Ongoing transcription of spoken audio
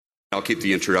I'll keep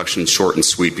the introduction short and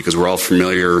sweet because we're all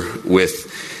familiar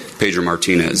with Pedro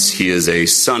Martinez. He is a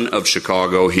son of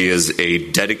Chicago. He is a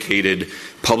dedicated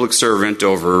public servant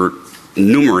over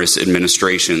numerous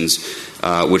administrations,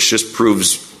 which just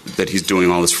proves that he's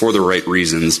doing all this for the right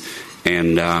reasons.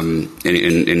 And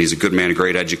he's a good man, a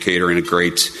great educator, and a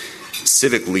great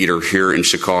civic leader here in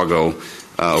Chicago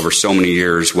over so many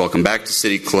years. Welcome back to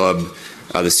City Club,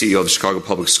 the CEO of the Chicago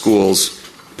Public Schools,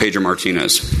 Pedro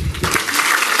Martinez.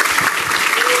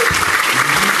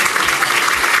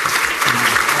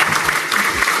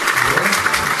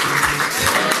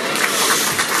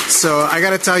 So I got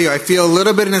to tell you, I feel a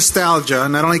little bit of nostalgia,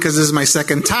 not only because this is my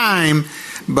second time,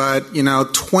 but,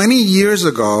 20 years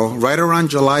ago, right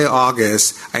around July,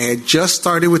 August, I had just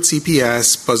started with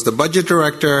CPS, was the budget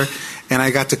director, and I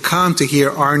got to come to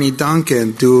hear Arnie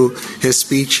Duncan do his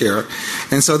speech here.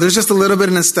 And so there's just a little bit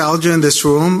of nostalgia in this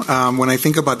room when I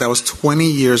think about that was 20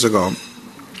 years ago.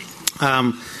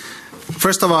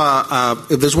 First of all,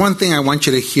 if there's one thing I want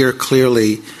you to hear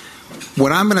clearly,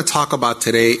 what I'm going to talk about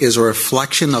today is a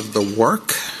reflection of the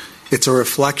work. It's a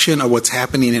reflection of what's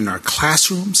happening in our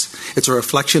classrooms. It's a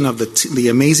reflection of the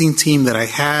amazing team that I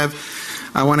have.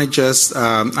 I want to just,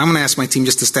 I'm going to ask my team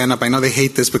just to stand up. I know they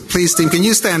hate this, but please, team, can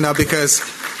you stand up? Because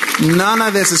none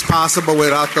of this is possible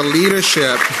without the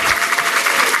leadership.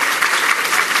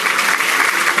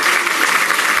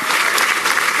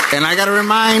 And I got to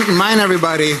remind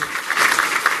everybody,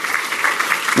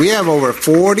 we have over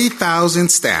 40,000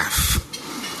 staff.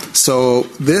 So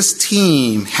this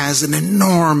team has an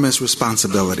enormous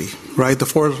responsibility, right? The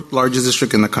fourth largest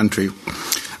district in the country.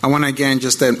 I want to again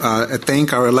just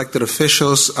thank our elected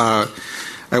officials.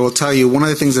 I will tell you, one of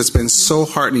the things that's been so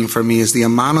heartening for me is the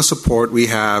amount of support we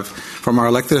have from our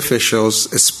elected officials,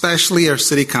 especially our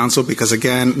city council, because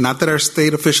again, not that our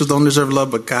state officials don't deserve love,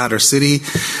 but God, our city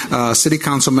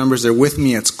council members, they're with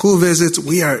me at school visits.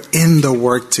 We are in the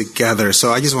work together.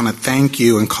 So I just want to thank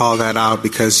you and call that out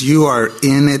because you are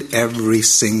in it every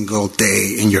single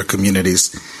day in your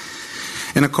communities.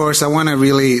 And of course, I want to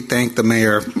really thank the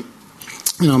mayor.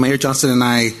 Mayor Johnson and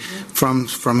I, from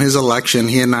his election,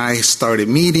 he and I started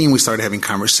meeting, we started having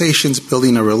conversations,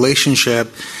 building a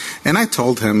relationship. And I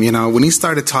told him, when he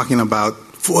started talking about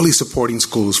fully supporting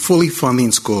schools, fully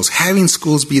funding schools, having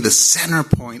schools be the center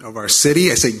point of our city,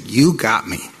 I said, you got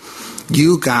me.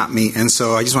 You got me. And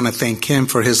so I just want to thank him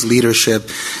for his leadership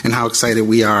and how excited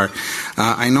we are.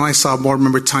 I know I saw board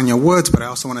member Tanya Woods, but I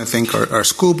also want to thank our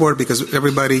school board because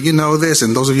everybody, you know this,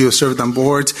 and those of you who have served on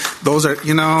boards, those are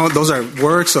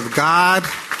works of God.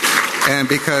 And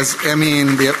because, the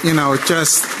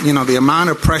amount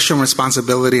of pressure and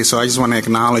responsibility. So I just want to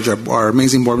acknowledge our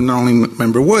amazing board, not only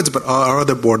member Woods, but all our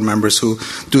other board members who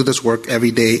do this work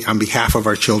every day on behalf of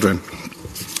our children.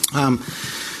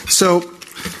 So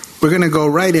we're going to go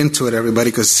right into it,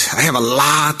 everybody, because I have a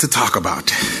lot to talk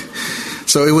about.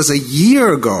 So it was a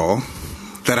year ago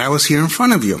that I was here in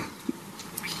front of you.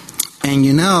 And,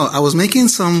 I was making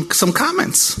some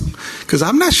comments because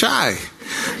I'm not shy.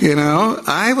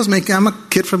 I'm a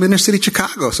kid from inner city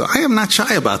Chicago, so I am not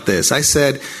shy about this. I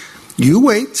said, you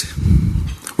wait.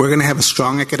 We're going to have a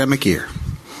strong academic year.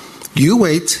 You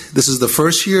wait. This is the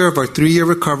first year of our 3-year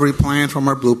recovery plan from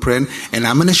our blueprint, and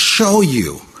I'm going to show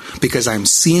you. Because I'm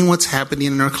seeing what's happening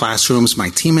in our classrooms. My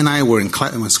team and I were in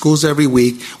schools every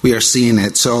week. We are seeing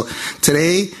it. So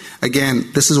today,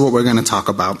 again, this is what we're going to talk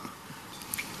about.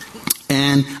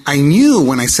 And I knew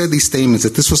when I said these statements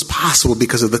that this was possible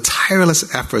because of the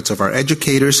tireless efforts of our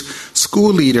educators,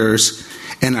 school leaders,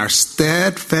 and our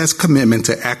steadfast commitment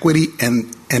to equity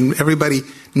and everybody.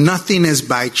 Nothing is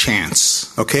by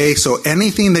chance. Okay? So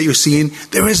anything that you're seeing,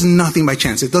 there is nothing by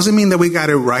chance. It doesn't mean that we got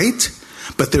it right.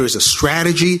 But there is a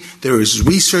strategy, there is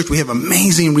research. We have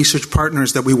amazing research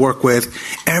partners that we work with.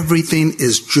 Everything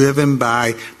is driven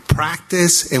by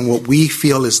practice and what we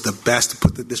feel is the best to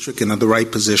put the district in the right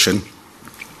position.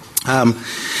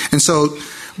 And so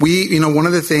we, one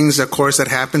of the things, of course, that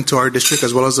happened to our district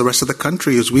as well as the rest of the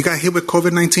country is we got hit with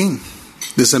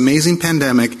COVID-19, this amazing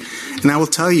pandemic. And I will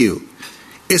tell you,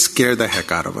 it scared the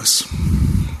heck out of us.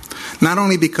 Not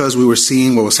only because we were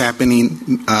seeing what was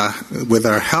happening with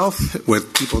our health,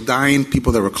 with people dying,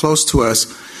 people that were close to us,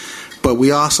 but we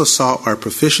also saw our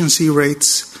proficiency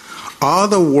rates. All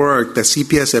the work that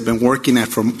CPS had been working at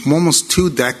for almost 2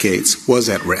 decades was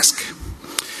at risk.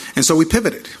 And so we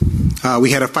pivoted. We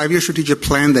had a 5-year strategic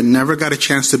plan that never got a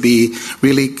chance to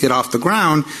really get off the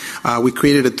ground. We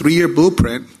created a 3-year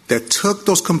blueprint that took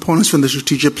those components from the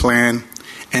strategic plan,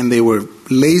 and they were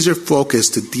laser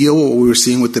focused to deal with what we were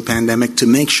seeing with the pandemic to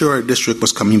make sure our district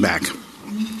was coming back.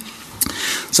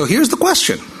 So here's the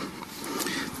question.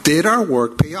 Did our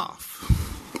work pay off?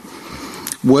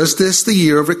 Was this the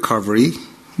year of recovery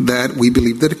that we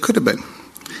believe that it could have been?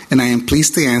 And I am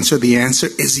pleased to answer, the answer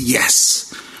is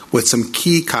yes, with some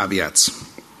key caveats.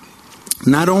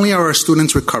 Not only are our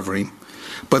students recovering,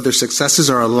 but their successes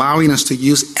are allowing us to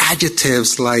use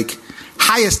adjectives like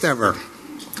highest ever,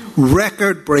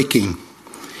 record-breaking,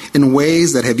 in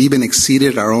ways that have even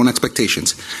exceeded our own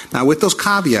expectations. Now, with those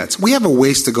caveats, we have a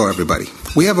ways to go, everybody.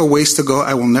 We have a ways to go.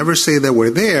 I will never say that we're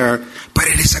there, but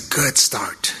it is a good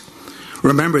start.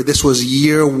 Remember, this was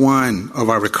year one of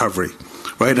our recovery,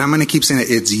 right? I'm going to keep saying it.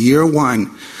 It's year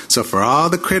one. So for all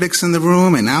the critics in the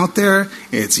room and out there,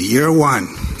 it's year one,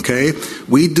 okay?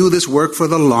 We do this work for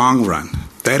the long run.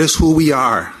 That is who we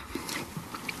are.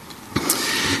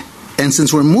 And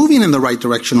since we're moving in the right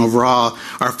direction overall,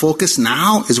 our focus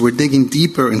now is we're digging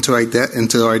deeper into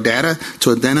our data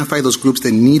to identify those groups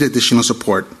that need additional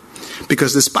support.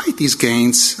 Because despite these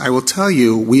gains, I will tell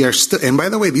you, we are still, and by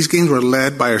the way, these gains were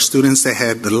led by our students that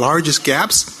had the largest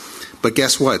gaps, but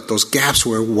guess what? Those gaps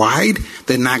were wide.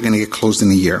 They're not going to get closed in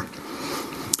a year.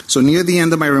 So near the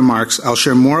end of my remarks, I'll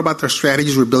share more about the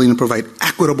strategies we're building to provide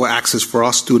equitable access for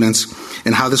all students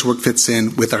and how this work fits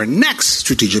in with our next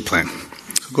strategic plan.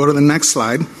 Go to the next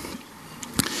slide.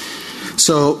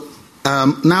 So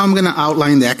now I'm going to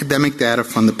outline the academic data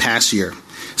from the past year,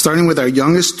 starting with our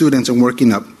youngest students and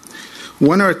working up.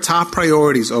 One of our top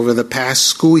priorities over the past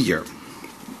school year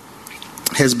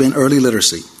has been early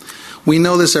literacy. We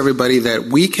know this, everybody, that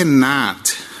we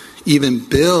cannot even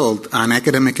build on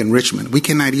academic enrichment. We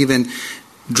cannot even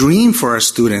dream for our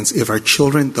students if our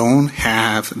children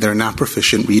they're not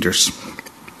proficient readers.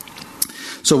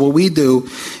 So what we do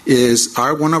is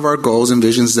one of our goals and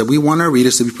visions is that we want our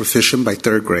readers to be proficient by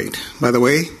third grade. By the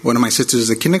way, one of my sisters is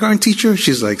a kindergarten teacher.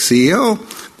 She's like, CEO,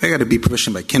 they got to be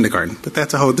proficient by kindergarten. But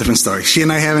that's a whole different story. She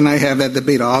and I have that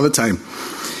debate all the time.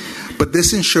 But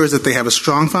this ensures that they have a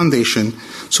strong foundation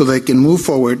so they can move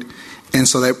forward, and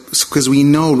so that because we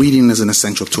know reading is an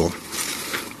essential tool.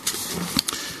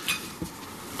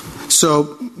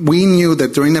 So we knew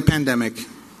that during the pandemic,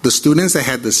 the students that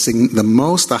had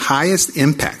the highest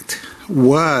impact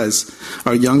was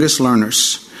our youngest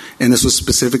learners, and this was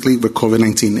specifically with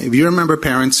COVID-19. If you remember,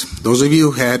 parents, those of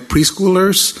you who had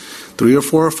preschoolers, 3 or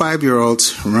 4 or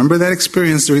 5-year-olds, remember that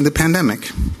experience during the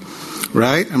pandemic,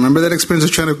 right? I remember that experience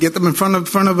of trying to get them in front of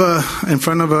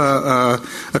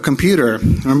a computer.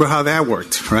 Remember how that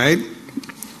worked, right?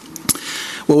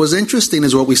 What was interesting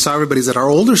is what we saw, everybody, is that our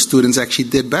older students actually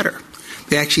did better.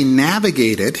 They actually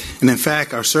navigated, and in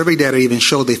fact, our survey data even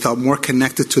showed they felt more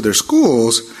connected to their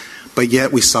schools, but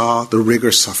yet we saw the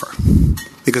rigor suffer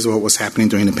because of what was happening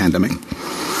during the pandemic.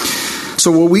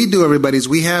 So what we do, everybody, is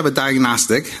we have a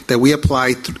diagnostic that we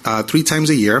apply 3 times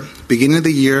a year, beginning of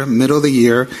the year, middle of the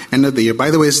year, end of the year.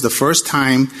 By the way, this is the first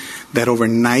time that over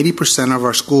 90% of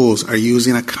our schools are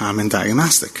using a common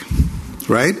diagnostic,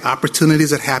 right?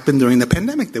 Opportunities that happened during the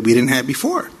pandemic that we didn't have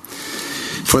before.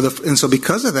 And so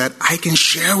because of that, I can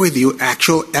share with you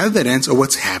actual evidence of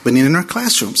what's happening in our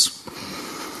classrooms.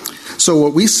 So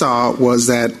what we saw was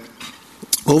that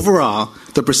overall,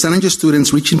 the percentage of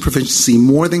students reaching proficiency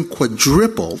more than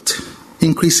quadrupled,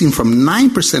 increasing from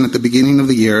 9% at the beginning of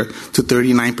the year to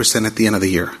 39% at the end of the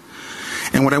year.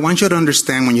 And what I want you to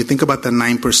understand when you think about the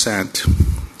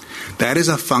 9%, that is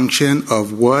a function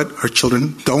of what our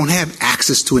children don't have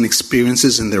access to and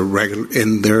experiences in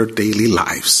their daily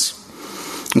lives.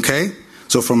 Okay?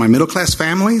 So for my middle-class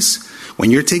families,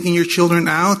 when you're taking your children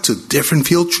out to different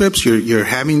field trips, you're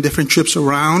having different trips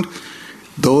around,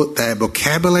 that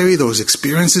vocabulary, those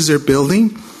experiences they're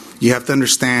building, you have to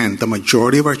understand the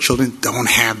majority of our children don't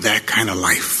have that kind of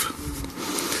life.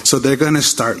 So they're going to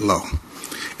start low.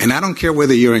 And I don't care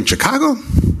whether you're in Chicago,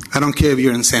 I don't care if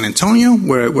you're in San Antonio,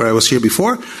 where I was here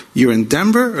before, you're in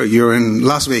Denver, or you're in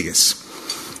Las Vegas.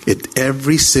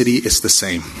 Every city is the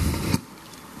same.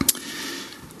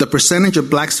 The percentage of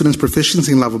black students'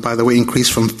 proficiency level, by the way,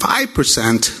 increased from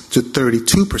 5% to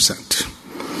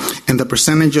 32%. And the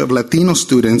percentage of Latino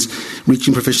students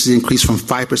reaching proficiency increased from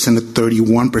 5% to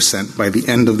 31% by the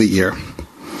end of the year.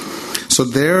 So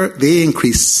they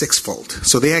increased 6-fold.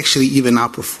 So they actually even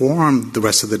outperformed the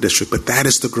rest of the district, but that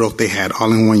is the growth they had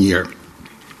all in 1 year.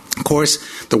 Of course,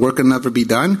 the work will never be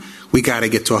done. We got to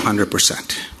get to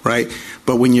 100%, right?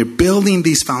 But when you're building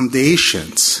these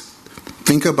foundations,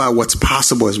 think about what's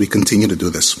possible as we continue to do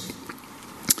this.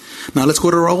 Now let's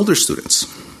go to our older students.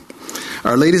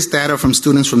 Our latest data from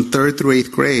students from 3rd through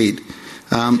 8th grade,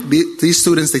 these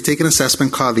students, they take an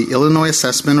assessment called the Illinois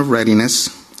Assessment of Readiness,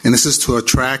 and this is to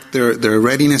track their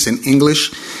readiness in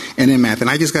English and in math. And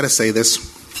I just got to say this,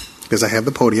 because I have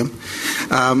the podium.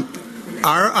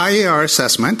 Our IAR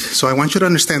assessment, so I want you to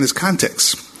understand this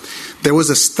context. There was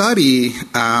a study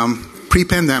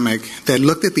pre-pandemic that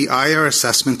looked at the IR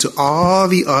assessment to all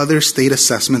the other state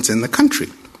assessments in the country.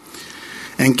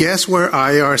 And guess where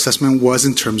IR assessment was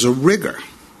in terms of rigor?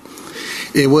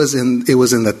 It was in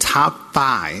the top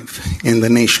 5 in the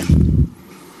nation.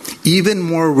 Even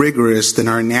more rigorous than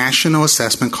our national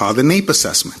assessment called the NAEP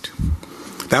assessment.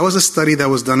 That was a study that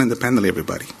was done independently,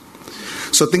 everybody.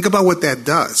 So think about what that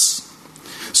does.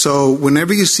 So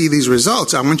whenever you see these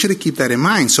results, I want you to keep that in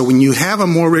mind. So when you have a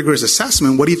more rigorous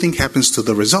assessment, what do you think happens to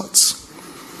the results?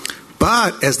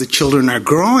 But as the children are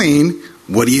growing,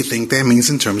 what do you think that means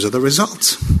in terms of the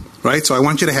results? Right? So I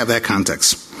want you to have that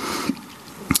context.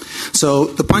 So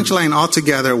the punchline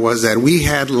altogether was that we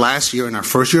had last year, in our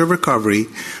first year of recovery,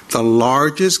 the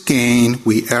largest gain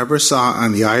we ever saw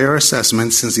on the IR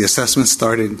assessment since the assessment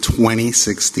started in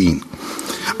 2016.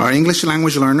 Our English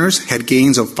language learners had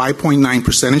gains of 5.9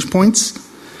 percentage points.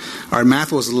 Our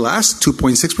math was less,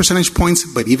 2.6 percentage points,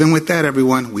 but even with that,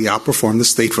 everyone, we outperformed the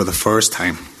state for the first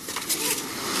time.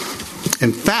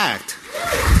 In fact,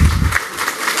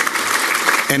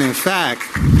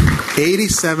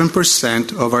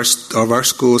 87% of our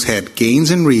schools had gains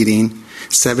in reading,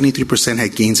 73%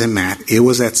 had gains in math. It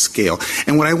was at scale.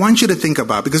 And what I want you to think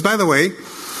about, because by the way,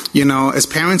 you know, as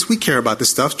parents, we care about this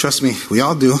stuff. Trust me, we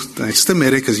all do. I just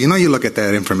admit it, because you know you look at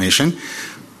that information.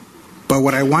 But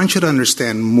what I want you to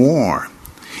understand more,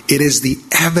 it is the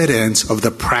evidence of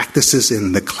the practices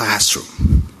in the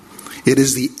classroom. It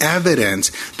is the evidence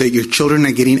that your children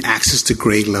are getting access to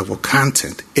grade level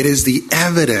content. It is the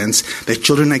evidence that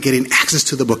children are getting access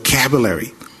to the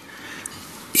vocabulary.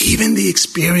 Even the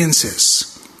experiences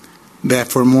that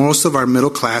for most of our middle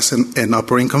class and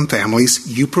upper income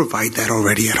families, you provide that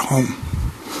already at home.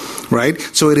 Right?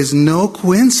 So it is no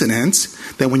coincidence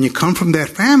that when you come from that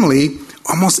family,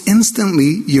 almost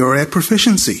instantly you're at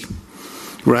proficiency.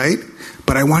 Right?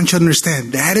 But I want you to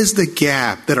understand, that is the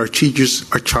gap that our teachers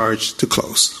are charged to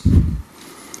close.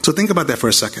 So think about that for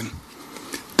a second.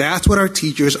 That's what our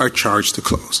teachers are charged to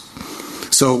close.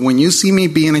 So when you see me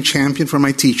being a champion for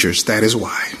my teachers, that is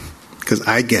why. Because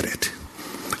I get it.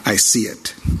 I see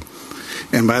it.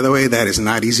 And by the way, that is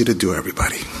not easy to do,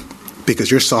 everybody.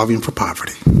 Because you're solving for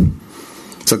poverty.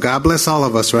 So God bless all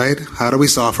of us, right? How do we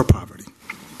solve for poverty?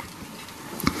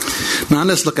 Now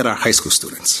let's look at our high school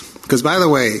students. Because by the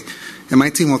way, and my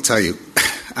team will tell you,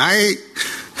 I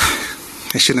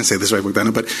shouldn't say this right,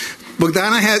 Bogdana, but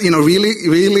Bogdana has,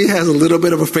 really has a little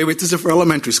bit of a favoritism for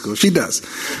elementary school. She does.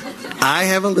 I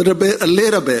have a little bit.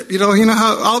 You know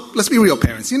how, let's be real,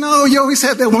 parents. You know, you always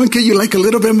have that one kid you like a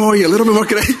little bit more, you're a little bit more.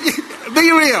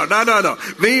 Be real. No.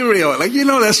 Be real. Like, you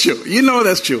know that's true. You know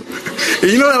that's true.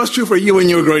 You know that was true for you when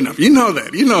you were growing up. You know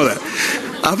that.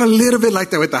 I'm a little bit like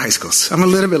that with the high schools. I'm a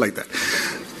little bit like that.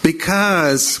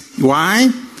 Because, why?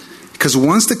 Because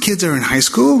once the kids are in high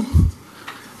school,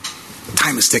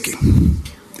 time is ticking.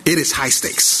 It is high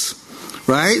stakes,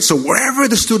 right? So wherever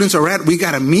the students are at, we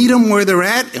got to meet them where they're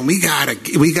at, and we don't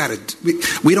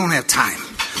have time.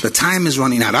 The time is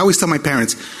running out. I always tell my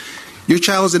parents, your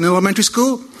child is in elementary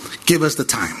school, give us the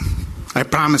time. I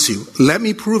promise you. Let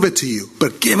me prove it to you.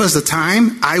 But give us the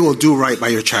time, I will do right by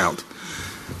your child.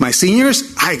 My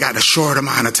seniors, I got a short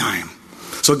amount of time.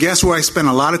 So guess where I spend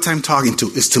a lot of time talking to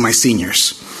is to my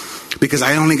seniors. Because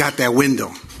I only got that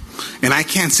window. And I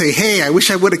can't say, hey, I wish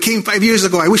I would have came 5 years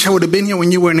ago. I wish I would have been here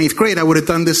when you were in 8th grade. I would have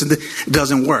done this. And it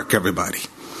doesn't work, everybody.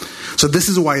 So this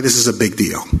is why this is a big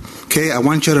deal. Okay? I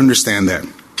want you to understand that.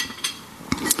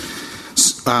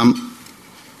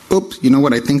 Oops, you know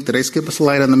what? I think, did I skip a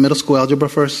slide on the middle school algebra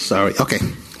first? Sorry. Okay.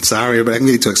 Sorry, but I'm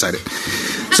getting too excited.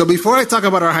 So before I talk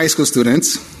about our high school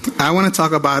students, I want to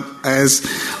talk about as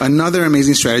another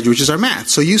amazing strategy, which is our math.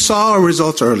 So you saw our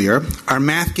results earlier. Our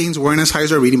math gains weren't as high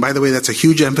as our reading. By the way, that's a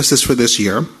huge emphasis for this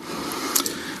year.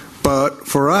 But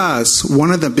for us,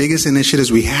 one of the biggest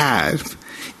initiatives we have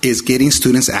is getting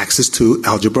students access to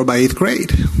algebra by 8th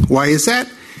grade. Why is that?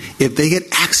 If they get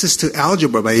access to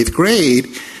algebra by 8th grade,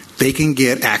 they can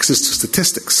get access to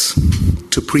statistics,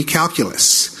 to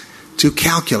pre-calculus, to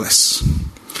calculus.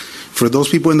 For those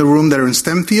people in the room that are in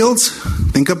STEM fields,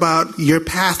 think about your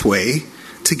pathway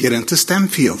to get into STEM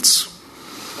fields.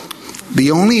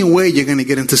 The only way you're going to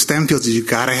get into STEM fields is you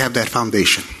got to have that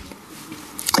foundation.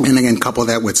 And again, couple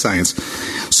that with science.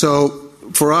 So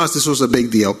for us, this was a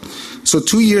big deal. So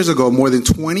 2 years ago, more than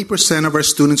 20% of our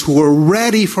students who were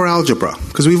ready for algebra,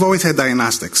 because we've always had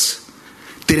diagnostics,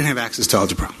 didn't have access to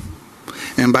algebra.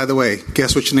 And by the way,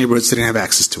 guess which neighborhoods didn't have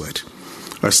access to it?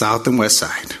 Our South and West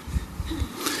Side.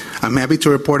 I'm happy to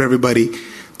report, everybody,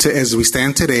 as we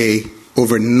stand today,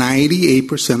 over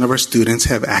 98% of our students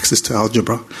have access to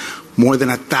algebra, more than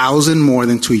 1,000 more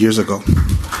than 2 years ago.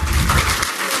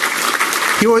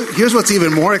 Here's what's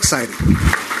even more exciting.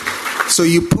 So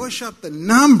you push up the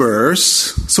numbers,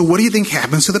 so what do you think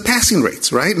happens to the passing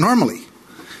rates, right? Normally,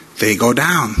 they go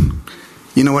down.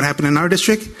 You know what happened in our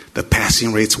district? The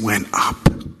passing rates went up.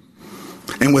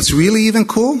 And what's really even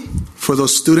cool, for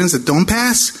those students that don't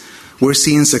pass, we're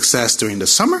seeing success during the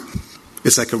summer.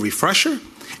 It's like a refresher.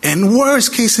 And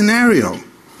worst case scenario,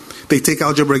 they take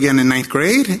algebra again in 9th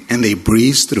grade and they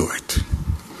breeze through it.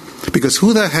 Because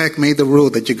who the heck made the rule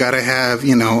that you got to have,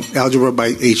 algebra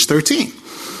by age 13,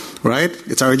 right?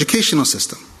 It's our educational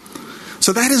system.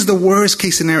 So that is the worst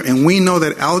case scenario. And we know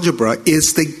that algebra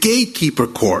is the gatekeeper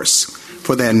course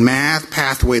for that math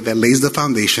pathway that lays the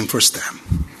foundation for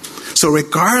STEM. So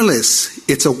regardless,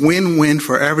 it's a win-win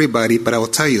for everybody, but I will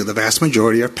tell you, the vast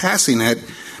majority are passing it.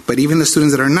 But even the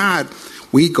students that are not,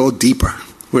 we go deeper.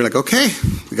 We're like, okay,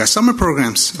 we got summer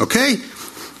programs. Okay,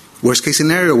 worst case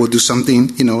scenario, we'll do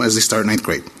something, as they start 9th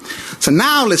grade. So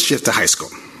now let's shift to high school.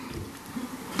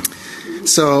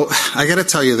 So I got to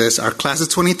tell you this, our class of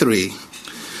 23,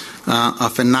 a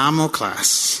phenomenal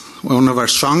class, one of our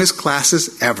strongest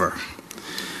classes ever.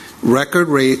 Record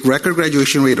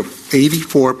graduation rate of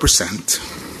 84%.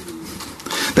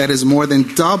 That is more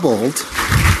than doubled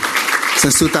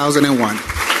since 2001.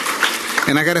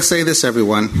 And I got to say this,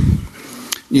 everyone.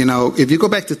 If you go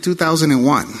back to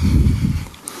 2001,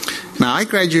 now I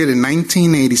graduated in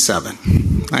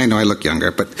 1987. I know I look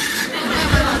younger, but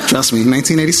trust me,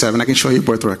 1987, I can show you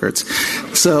birth records.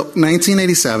 So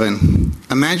 1987,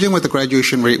 imagine what the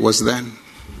graduation rate was then.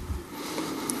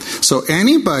 So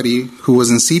anybody who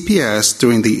was in CPS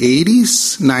during the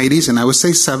 80s, 90s, and I would say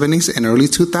 70s and early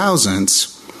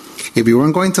 2000s, if you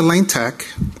weren't going to Lane Tech,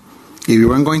 if you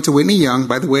weren't going to Whitney Young,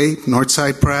 by the way,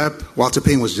 Northside Prep, Walter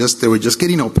Payne they were just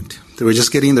getting opened. They were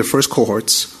just getting their first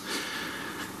cohorts.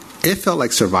 It felt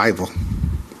like survival.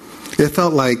 It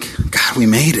felt like, God, we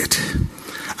made it.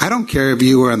 I don't care if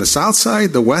you were on the south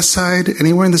side, the west side,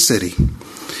 anywhere in the city.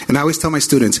 And I always tell my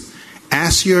students,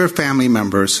 ask your family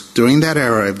members during that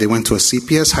era, if they went to a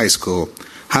CPS high school,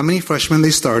 how many freshmen they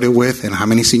started with and how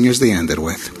many seniors they ended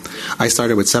with. I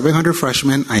started with 700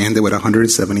 freshmen. I ended with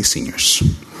 170 seniors.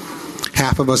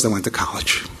 Half of us that went to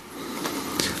college.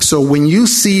 So when you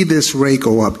see this rate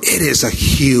go up, it is a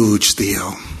huge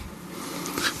deal.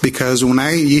 Because when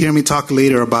you hear me talk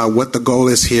later about what the goal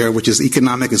is here, which is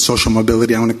economic and social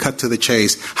mobility, I'm going to cut to the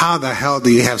chase. How the hell do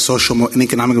you have social and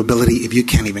economic mobility if you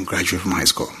can't even graduate from high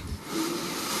school?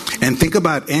 And think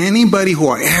about anybody who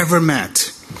I ever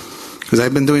met, because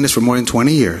I've been doing this for more than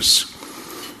 20 years,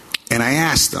 and I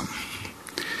asked them,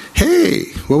 hey,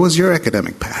 what was your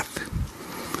academic path?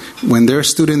 When they're a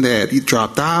student that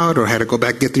dropped out or had to go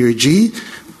back get their G,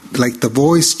 like the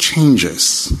voice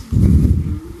changes.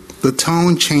 The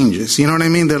tone changes. You know what I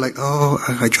mean? They're like, oh,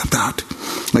 I dropped out.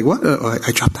 Like, what? Oh,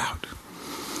 I dropped out.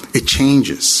 It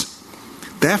changes.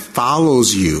 That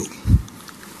follows you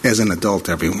as an adult,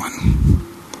 everyone.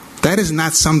 That is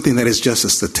not something that is just a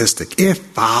statistic. It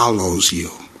follows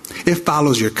you. It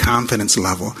follows your confidence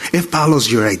level. It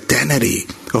follows your identity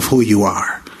of who you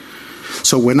are.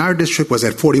 So when our district was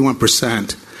at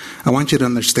 41%, I want you to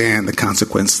understand the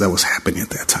consequence that was happening at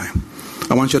that time.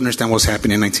 I want you to understand what was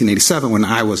happening in 1987 when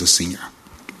I was a senior.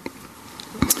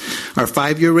 Our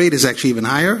 5-year rate is actually even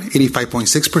higher,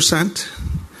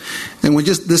 85.6%. And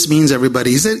this means,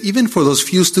 everybody, is that even for those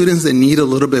few students that need a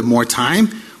little bit more time,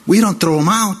 we don't throw them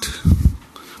out.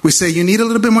 We say, you need a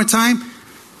little bit more time?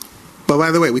 But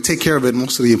by the way, we take care of it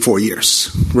mostly in 4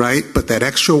 years, right? But that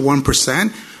extra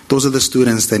 1%, those are the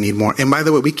students that need more. And by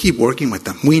the way, we keep working with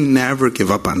them. We never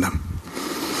give up on them.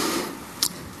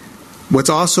 What's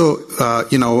also,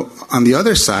 on the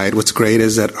other side, what's great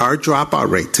is that our dropout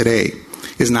rate today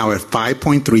is now at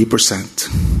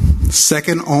 5.3%,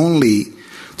 second only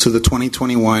to the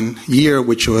 2021 year,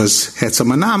 which had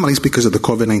some anomalies because of the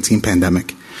COVID-19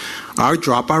 pandemic. Our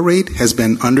dropout rate has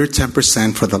been under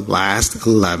 10% for the last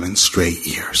 11 straight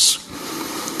years.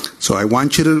 So I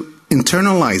want you to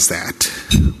internalize that,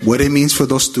 what it means for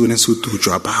those students who do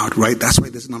drop out, right? That's why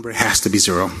this number has to be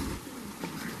 0.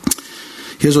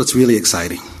 Here's what's really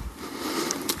exciting.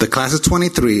 The class of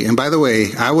 23, and by the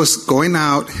way, I was going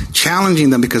out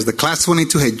challenging them because the class of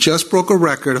 22 had just broke a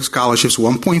record of scholarships,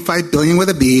 $1.5 billion with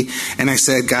a B, and I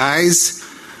said, guys,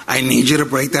 I need you to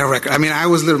break that record. I mean, I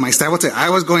was literally, my staff would say, I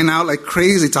was going out like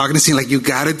crazy, talking to the team, like, you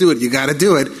got to do it, you got to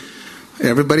do it.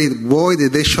 Everybody, boy,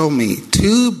 did they show me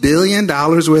 $2 billion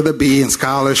with a B in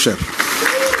scholarship.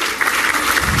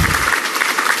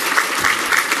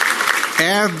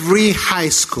 Every high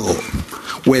school,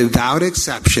 without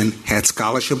exception, had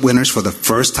scholarship winners for the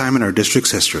first time in our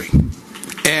district's history.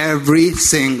 Every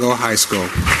single high school.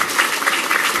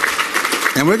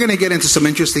 And we're going to get into some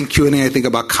interesting Q&A, I think,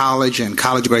 about college and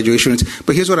college graduation rates.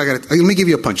 But here's what let me give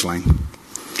you a punchline.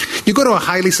 You go to a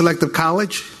highly selective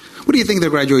college, what do you think their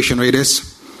graduation rate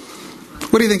is?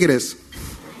 What do you think it is?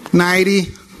 90,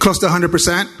 close to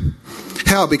 100%?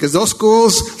 Hell, because those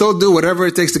schools, they'll do whatever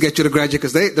it takes to get you to graduate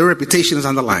because their reputation is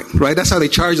on the line, right? That's how they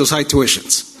charge those high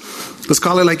tuitions. Let's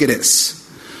call it like it is.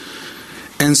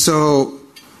 And so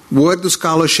what do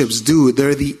scholarships do?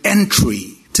 They're the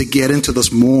entry to get into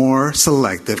those more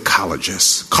selective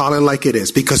colleges. Call it like it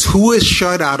is. Because who is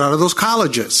shut out of those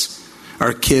colleges?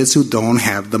 Are kids who don't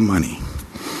have the money.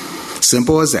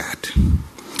 Simple as that.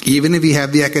 Even if you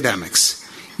have the academics,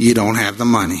 you don't have the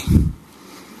money.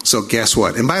 So guess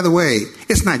what? And by the way,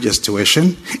 it's not just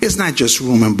tuition. It's not just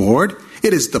room and board.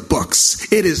 It is the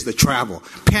books. It is the travel.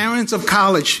 Parents of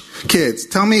college kids,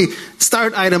 tell me,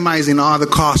 start itemizing all the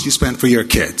costs you spend for your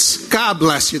kids. God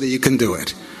bless you that you can do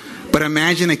it. But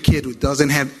imagine a kid who doesn't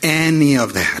have any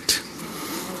of that.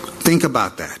 Think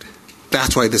about that.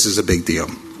 That's why this is a big deal.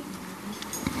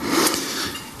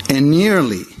 And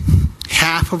nearly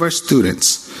half of our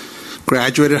students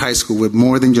graduated high school with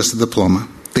more than just a diploma.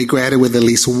 They graduated with at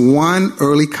least one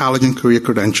early college and career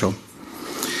credential.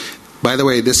 By the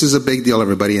way, this is a big deal,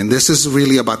 everybody, and this is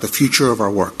really about the future of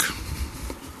our work.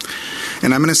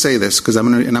 And I'm going to say this because I'm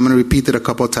going to repeat it a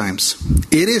couple of times.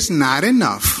 It is not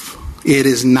enough. It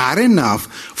is not enough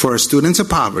for our students of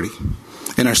poverty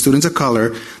and our students of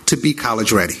color to be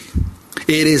college ready.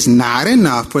 It is not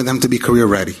enough for them to be career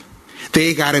ready.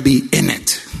 They got to be in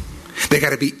it. They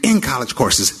got to be in college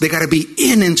courses. They got to be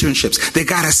in internships. They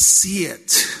got to see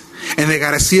it. And they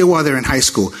got to see it while they're in high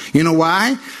school. You know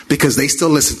why? Because they still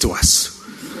listen to us.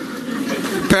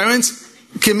 Parents,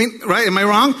 right? Am I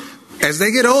wrong? As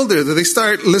they get older, do they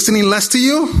start listening less to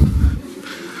you?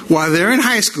 While they're in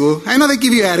high school, I know they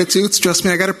give you attitudes. Trust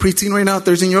me, I got a preteen right now,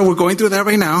 13-year-old. We're going through that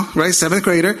right now, right? 7th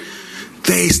grader.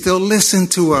 They still listen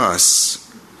to us.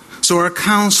 So our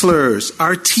counselors,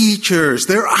 our teachers,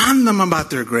 they're on them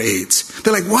about their grades.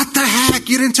 They're like, what the heck?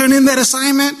 You didn't turn in that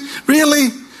assignment? Really?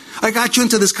 I got you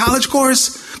into this college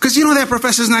course? Because you know that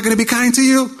professor's not going to be kind to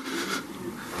you.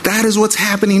 That is what's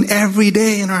happening every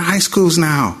day in our high schools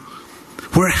now.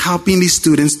 We're helping these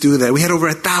students do that. We had over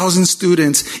 1,000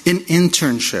 students in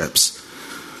internships.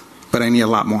 But I need a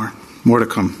lot more to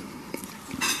come.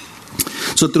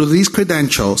 So through these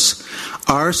credentials,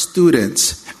 our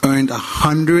students earned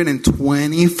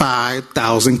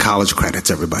 125,000 college credits,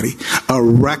 everybody. A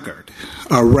record.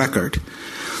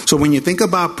 So when you think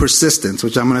about persistence,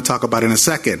 which I'm going to talk about in a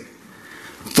second,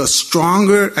 the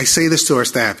stronger, I say this to our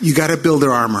staff, you got to build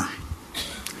their armor.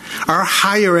 Our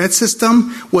higher ed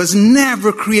system was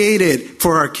never created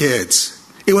for our kids.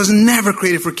 It was never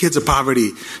created for kids of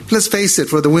poverty. Let's face it,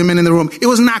 for the women in the room, it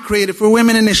was not created for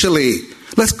women initially.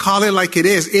 Let's call it like it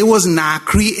is. It was not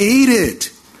created.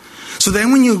 So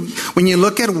then when you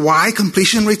look at why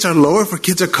completion rates are lower for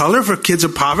kids of color, for kids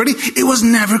of poverty, it was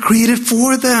never created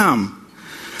for them.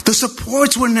 The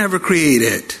supports were never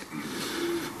created.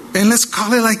 And let's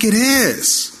call it like it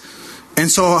is. And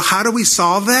so how do we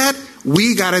solve that?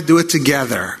 We got to do it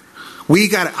together.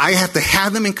 I have to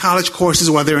have them in college courses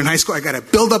while they're in high school. I got to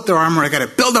build up their armor. I got to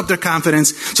build up their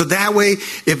confidence. So that way,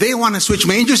 if they want to switch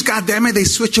majors, goddamn it, they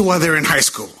switch it while they're in high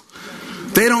school.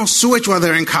 They don't switch while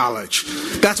they're in college.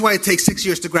 That's why it takes 6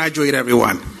 years to graduate,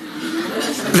 everyone.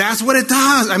 That's what it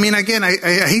does. I mean, again, I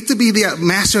hate to be the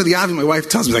master of the obvious. My wife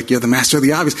tells me, like, you're the master of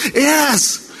the obvious.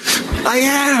 Yes, I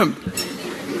am.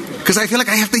 Because I feel like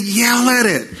I have to yell at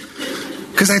it.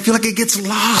 Because I feel like it gets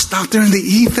lost out there in the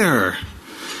ether.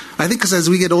 I think because as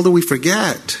we get older, we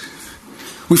forget.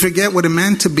 We forget what it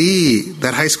meant to be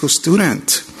that high school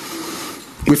student.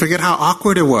 We forget how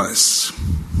awkward it was.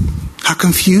 How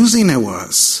confusing it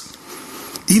was.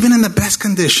 Even in the best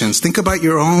conditions, think about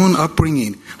your own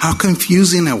upbringing, how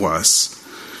confusing it was.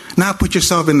 Now put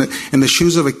yourself in the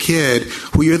shoes of a kid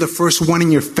who you're the first one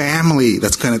in your family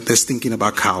that's thinking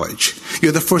about college.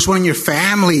 You're the first one in your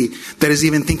family that is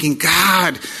even thinking,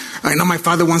 God, I know my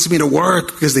father wants me to work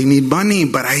because they need money,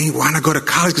 but I want to go to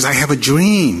college because I have a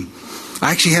dream.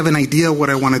 I actually have an idea of what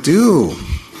I want to do.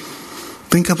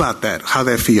 Think about that, how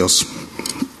that feels.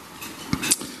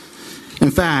 In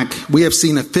fact, we have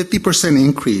seen a 50%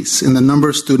 increase in the number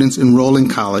of students enrolled in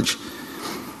college.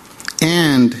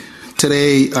 And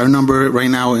today, our number right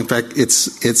now, in fact, in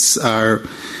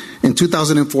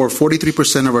 2004,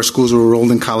 43% of our schools were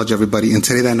enrolled in college, everybody. And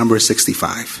today, that number is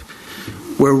 65.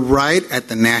 We're right at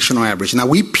the national average. Now,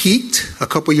 we peaked a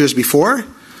couple years before.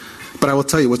 But I will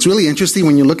tell you, what's really interesting,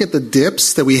 when you look at the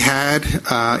dips that we had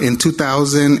in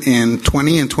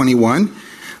 2020 and 21,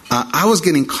 I was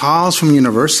getting calls from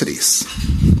universities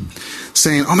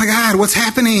saying, oh my God, what's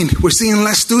happening? We're seeing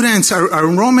less students. Our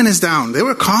enrollment is down. They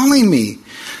were calling me.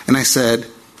 And I said,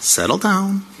 settle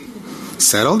down.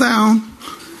 Settle down.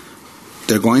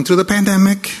 They're going through the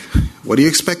pandemic. What do you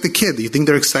expect the kid? Do you think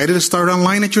they're excited to start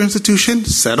online at your institution?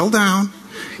 Settle down.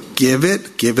 Give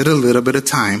it a little bit of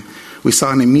time. We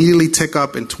saw an immediately tick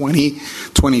up in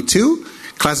 2022.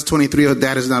 Class of 23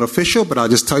 data is not official, but I'll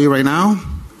just tell you right now,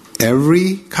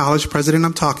 every college president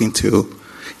I'm talking to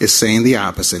is saying the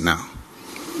opposite now.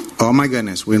 Oh my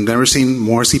goodness, we've never seen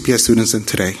more CPS students than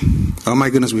today. Oh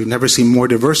my goodness, we've never seen more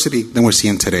diversity than we're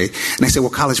seeing today. And I said, well,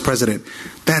 college president,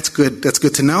 that's good. That's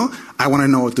good to know. I want to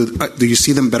know, do you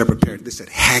see them better prepared? They said,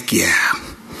 heck yeah.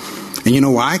 And you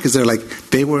know why? Because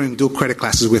they were in dual credit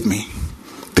classes with me.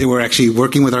 They were actually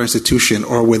working with our institution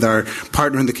or with our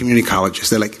partner in the community colleges.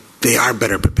 They're like, they are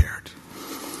better prepared.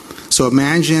 So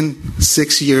imagine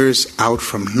 6 years out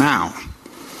from now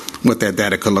what that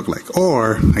data could look like,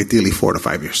 or ideally 4 to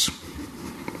 5 years.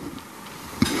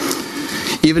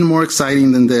 Even more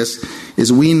exciting than this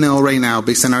is we know right now,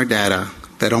 based on our data,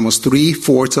 that almost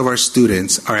 3/4 of our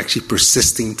students are actually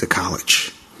persisting to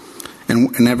college.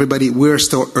 And everybody, we're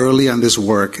still early on this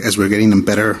work as we're getting them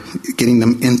better, getting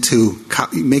them into,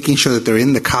 making sure that they're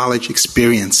in the college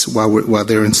experience while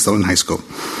they're still in high school.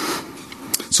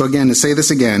 So again, to say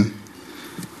this again,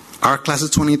 our class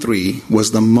of 23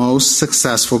 was the most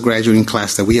successful graduating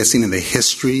class that we have seen in the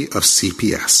history of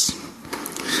CPS.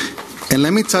 And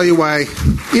let me tell you why,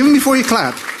 even before you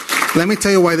clap, let me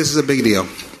tell you why this is a big deal.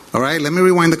 All right, let me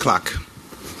rewind the clock.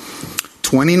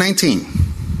 2019,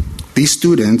 these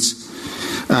students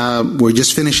were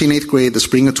just finishing 8th grade the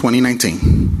spring of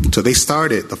 2019. So they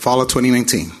started the fall of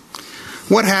 2019.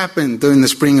 What happened during the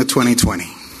spring of 2020?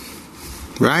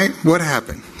 Right? What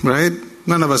happened? Right?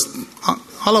 None of us,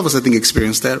 all of us, I think,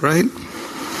 experienced that, right?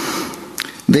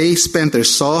 They spent their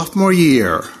sophomore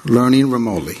year learning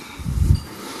remotely.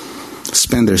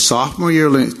 Spend their sophomore year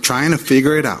trying to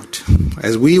figure it out,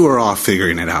 as we were all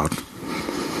figuring it out.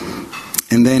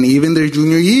 And then even their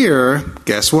junior year,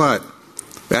 guess what?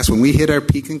 That's when we hit our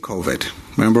peak in COVID.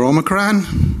 Remember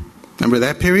Omicron? Remember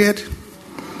that period?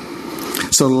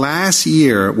 So last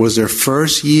year was their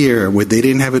first year where they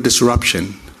didn't have a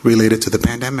disruption related to the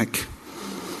pandemic.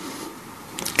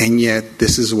 And yet,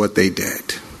 this is what they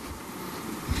did.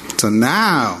 So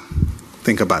now,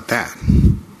 think about that.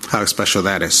 How special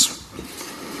that is.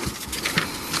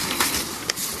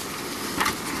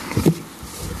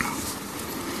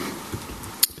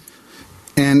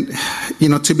 And,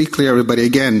 to be clear, everybody,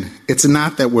 again, it's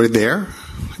not that we're there,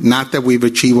 not that we've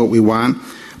achieved what we want,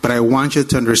 but I want you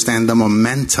to understand the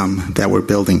momentum that we're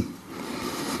building.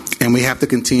 And we have to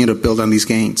continue to build on these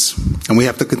gains. And we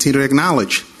have to continue to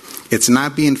acknowledge it's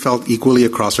not being felt equally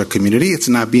across our community. It's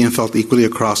not being felt equally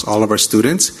across all of our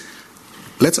students.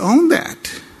 Let's own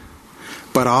that.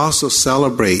 But also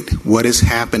celebrate what is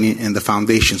happening in the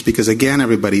foundations. Because again,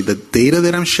 everybody, the data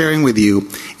that I'm sharing with you,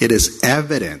 it is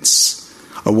evidence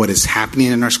of what is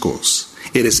happening in our schools.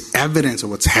 It is evidence of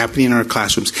what's happening in our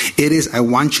classrooms. I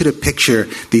want you to picture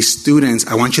these students.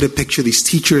 I want you to picture these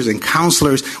teachers and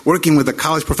counselors working with the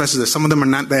college professors, that some of them are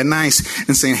not that nice,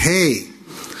 and saying, hey,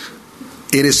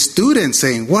 it is students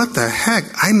saying, what the heck?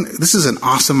 This is an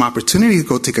awesome opportunity to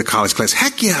go take a college class.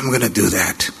 Heck yeah, I'm going to do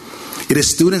that. It is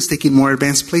students taking more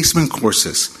advanced placement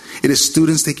courses. It is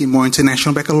students taking more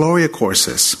international baccalaureate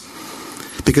courses.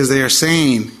 Because they are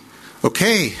saying,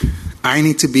 okay, I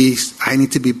need to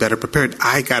be better prepared.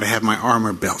 I got to have my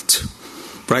armor built,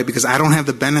 right? Because I don't have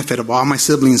the benefit of all my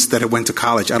siblings that went to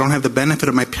college. I don't have the benefit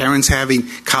of my parents having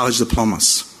college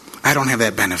diplomas. I don't have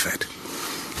that benefit.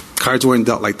 Cards weren't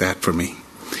dealt like that for me,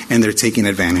 and they're taking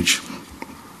advantage.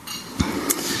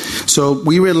 So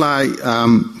we rely,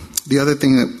 the other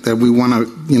thing that we want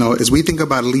to, as we think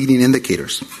about leading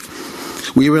indicators,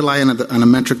 we rely on a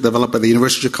metric developed by the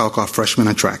University of Chicago called Freshman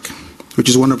on Track, which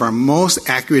is one of our most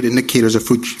accurate indicators of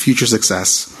future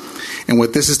success. And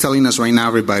what this is telling us right now,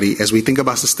 everybody, as we think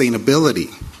about sustainability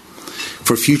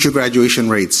for future graduation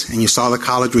rates, and you saw the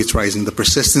college rates rising, the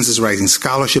persistence is rising,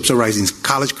 scholarships are rising,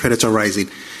 college credits are rising,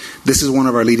 this is one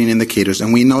of our leading indicators.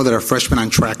 And we know that our freshman on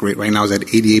track rate right now is at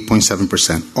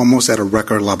 88.7%, almost at a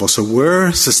record level. So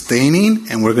we're sustaining,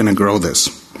 and we're going to grow this.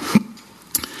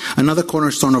 Another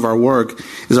cornerstone of our work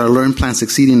is our Learn, Plan,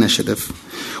 Succeed initiative,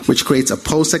 which creates a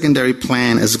post-secondary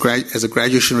plan as a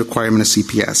graduation requirement of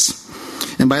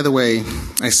CPS. And by the way,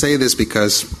 I say this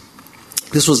because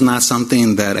this was not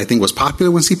something that I think was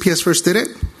popular when CPS first did it,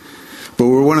 but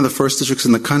we're one of the first districts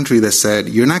in the country that said,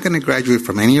 you're not going to graduate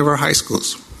from any of our high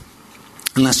schools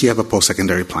unless you have a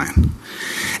post-secondary plan.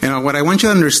 And what I want you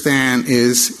to understand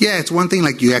is, yeah, it's one thing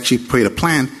like you actually create a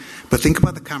plan, but think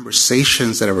about the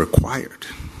conversations that are required.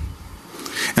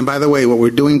 And by the way, what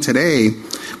we're doing today,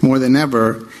 more than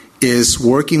ever, is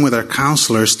working with our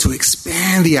counselors to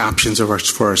expand the options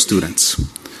for our students.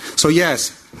 So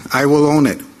yes, I will own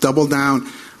it. Double down.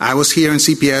 I was here in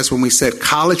CPS when we said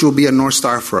college will be a North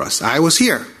Star for us. I was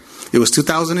here. It was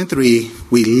 2003.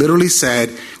 We literally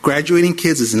said graduating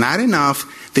kids is not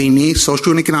enough. They need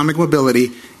social and economic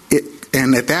mobility.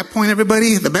 And at that point,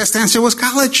 everybody, the best answer was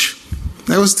college.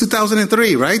 That was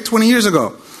 2003, right? 20 years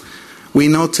ago. We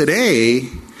know today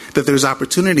that there's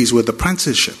opportunities with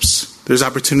apprenticeships. There's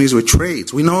opportunities with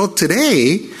trades. We know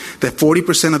today that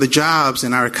 40% of the jobs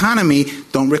in our economy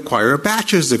don't require a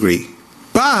bachelor's degree,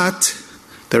 but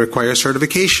they require a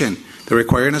certification. They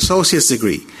require an associate's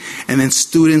degree. And then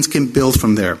students can build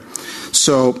from there.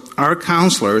 So our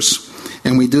counselors,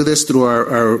 and we do this through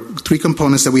our three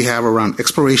components that we have around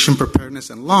exploration, preparedness,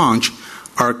 and launch,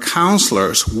 our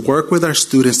counselors work with our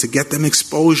students to get them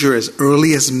exposure as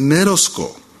early as middle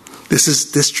school. This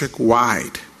is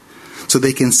district-wide, so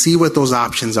they can see what those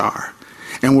options are.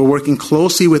 And we're working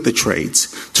closely with the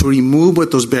trades to remove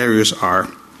what those barriers are.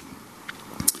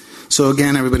 So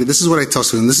again, everybody, this is what I tell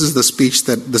students. This is the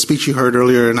speech you heard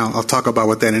earlier, and I'll talk about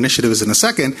what that initiative is in a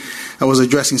second. I was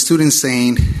addressing students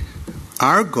saying,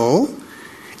 our goal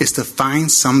is to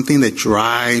find something that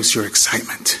drives your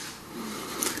excitement.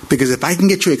 Because if I can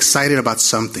get you excited about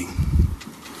something,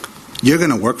 you're going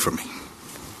to work for me.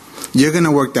 You're going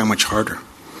to work that much harder.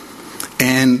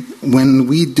 And when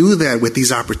we do that with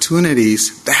these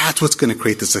opportunities, that's what's going to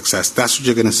create the success. That's what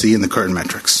you're going to see in the current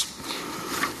metrics.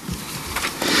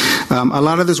 A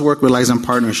lot of this work relies on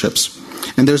partnerships.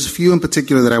 And there's a few in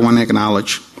particular that I want to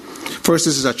acknowledge. First,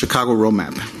 this is our Chicago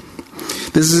Roadmap.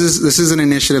 This is an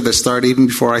initiative that started even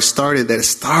before I started, that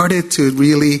started to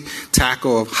really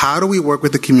tackle how do we work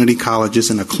with the community colleges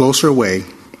in a closer way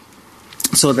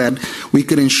so that we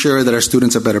could ensure that our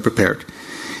students are better prepared.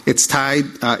 It's tied,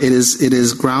 it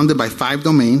is grounded by 5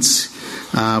 domains.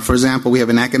 For example, we have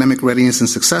an academic readiness and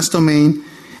success domain.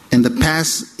 In the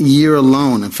past year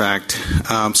alone, in fact,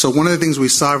 so one of the things we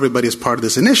saw, everybody, as part of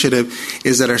this initiative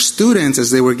is that our students, as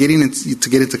they were getting to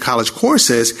get into college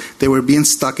courses, they were being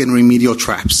stuck in remedial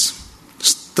traps.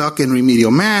 Stuck in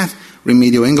remedial math,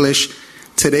 remedial English.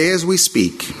 Today, as we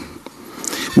speak,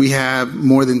 we have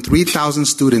more than 3,000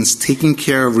 students taking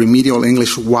care of remedial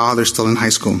English while they're still in high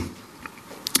school.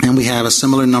 And we have a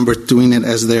similar number doing it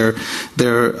as they are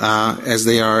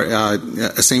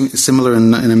similar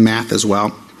in math as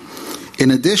well. In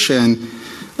addition,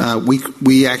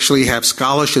 we actually have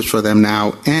scholarships for them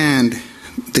now, and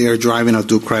they are driving out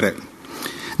due credit.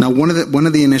 Now, one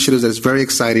of the initiatives that is very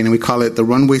exciting, and we call it the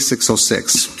Runway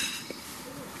 606.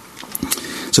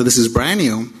 So this is brand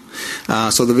new.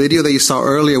 So the video that you saw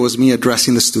earlier was me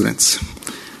addressing the students.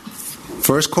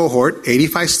 First cohort,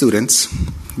 85 students.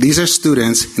 These are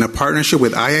students in a partnership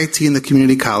with IIT and the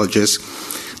community colleges.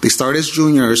 They start as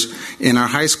juniors in our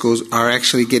high schools, are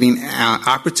actually getting an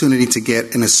opportunity to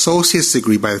get an associate's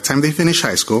degree by the time they finish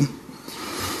high school.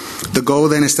 The goal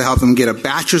then is to help them get a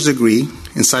bachelor's degree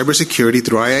in cybersecurity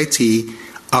through IIT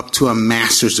up to a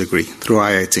master's degree through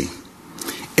IIT.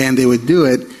 And they would do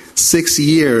it 6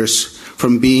 years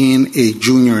from being a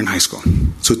junior in high school.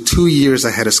 So 2 years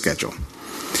ahead of schedule.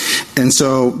 And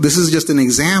so this is just an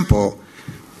example.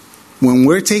 When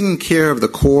we're taking care of the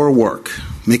core work,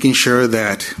 making sure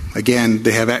that, again,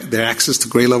 they have their access to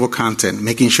grade level content,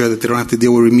 making sure that they don't have to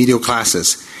deal with remedial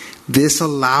classes, this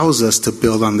allows us to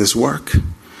build on this work.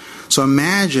 So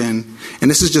imagine, and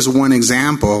this is just one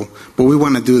example, but we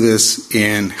want to do this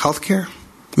in healthcare.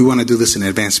 We want to do this in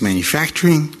advanced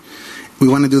manufacturing. We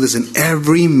want to do this in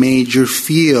every major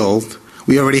field.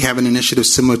 We already have an initiative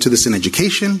similar to this in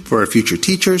education for our future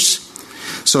teachers.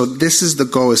 So this is the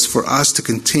goal, is for us to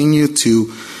continue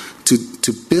to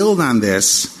build on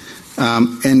this.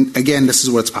 And again, this is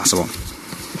what's possible.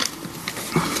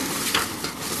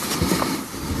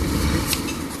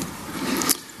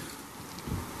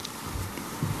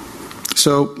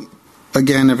 So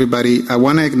again, everybody, I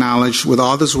want to acknowledge with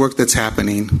all this work that's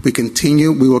happening,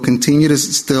 we will continue to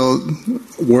still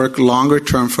work longer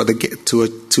term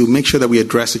to make sure that we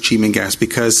address achievement gaps,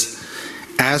 because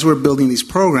as we're building these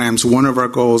programs, one of our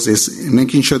goals is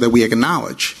making sure that we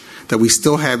acknowledge that we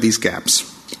still have these gaps.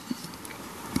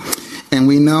 And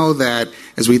we know that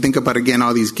as we think about, again,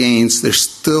 all these gains,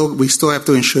 we still have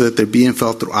to ensure that they're being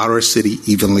felt throughout our city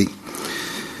evenly.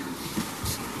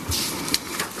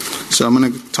 So I'm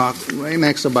going to talk right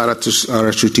next about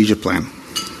our strategic plan.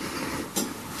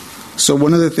 So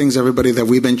one of the things, everybody, that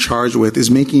we've been charged with is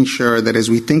making sure that as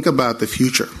we think about the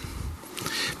future,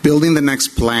 building the next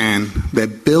plan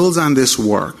that builds on this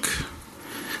work,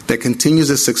 that continues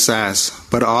its success,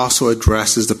 but also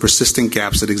addresses the persistent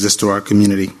gaps that exist to our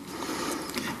community.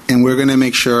 And we're going to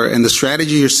make sure, and the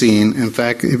strategy you're seeing, in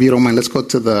fact, if you don't mind, let's go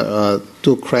to the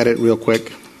to credit real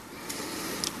quick.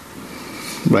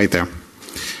 Right there.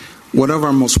 One of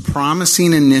our most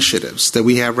promising initiatives that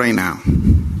we have right now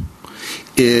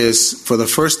is, for the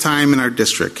first time in our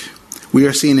district, we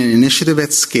are seeing an initiative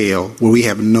at scale where we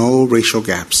have no racial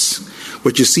gaps.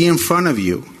 What you see in front of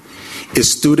you is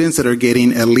students that are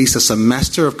getting at least a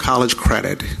semester of college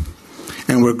credit,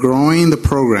 and we're growing the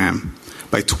program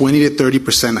by 20 to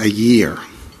 30% a year.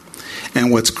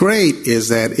 And what's great is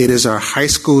that it is our high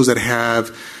schools that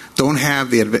don't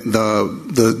have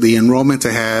the enrollment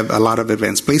to have a lot of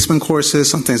advanced placement courses.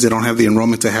 Sometimes they don't have the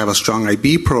enrollment to have a strong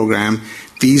IB program.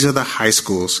 These are the high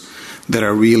schools that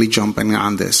are really jumping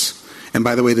on this. And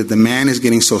by the way, the demand is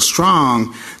getting so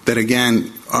strong that,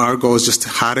 again, our goal is just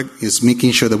is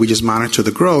making sure that we just monitor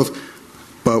the growth,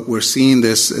 but we're seeing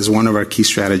this as one of our key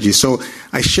strategies. So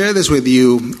I share this with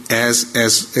you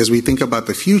as we think about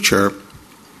the future.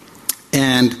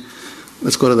 And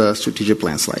let's go to the strategic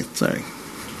plan slide. Sorry.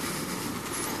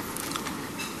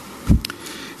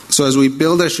 So as we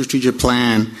build our strategic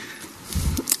plan,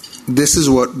 this is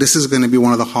going to be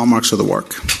one of the hallmarks of the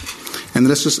work. And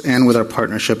let's just end with our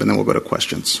partnership, and then we'll go to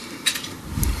questions.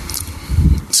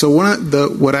 So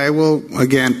what I will,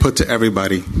 again, put to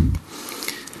everybody,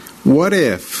 what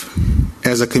if,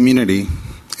 as a community,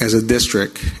 as a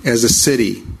district, as a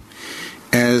city,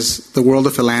 as the world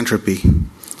of philanthropy,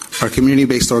 our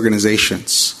community-based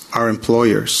organizations, our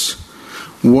employers,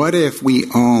 what if we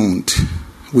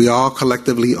all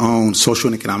collectively own social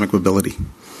and economic mobility?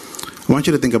 I want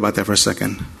you to think about that for a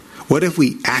second. What if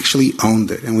we actually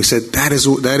owned it and we said, that is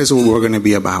what we're going to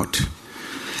be about?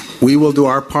 We will do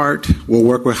our part. We'll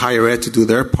work with higher ed to do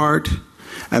their part.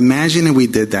 Imagine if we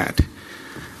did that.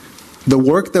 The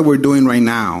work that we're doing right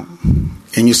now,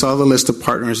 and you saw the list of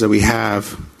partners that we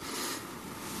have,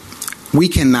 we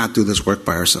cannot do this work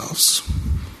by ourselves.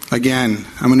 Again,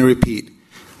 I'm going to repeat.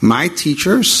 My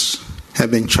teachers have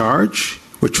been charged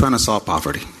with trying to solve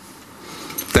poverty.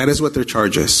 That is what their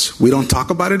charge is. We don't talk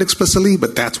about it explicitly,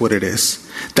 but that's what it is.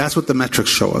 That's what the metrics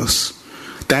show us.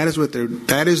 That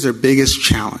is their biggest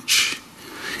challenge.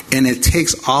 And it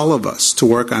takes all of us to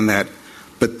work on that.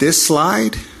 But this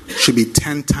slide should be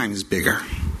 10 times bigger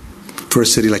for a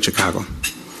city like Chicago.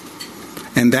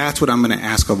 And that's what I'm going to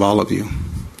ask of all of you.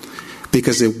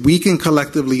 Because if we can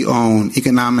collectively own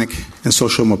economic and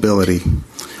social mobility,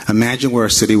 imagine where our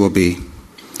city will be.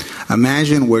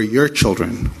 Imagine where your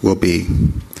children will be.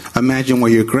 Imagine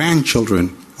where your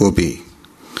grandchildren will be.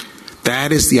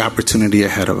 That is the opportunity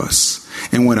ahead of us.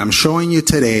 And what I'm showing you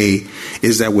today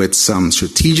is that with some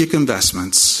strategic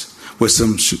investments, with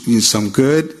some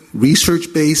good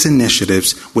research-based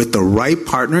initiatives, with the right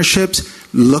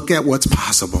partnerships, look at what's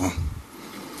possible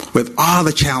with all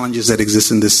the challenges that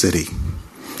exist in this city.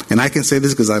 And I can say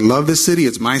this because I love this city.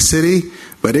 It's my city,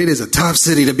 but it is a tough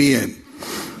city to be in.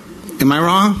 Am I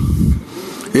wrong?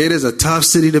 It is a tough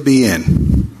city to be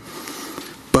in.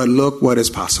 But look what is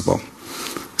possible.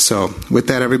 So with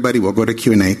that, everybody, we'll go to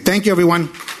Q&A. Thank you, everyone.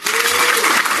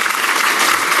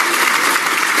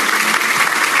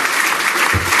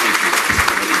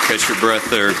 Catch your breath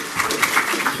there.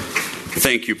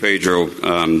 Thank you, Pedro.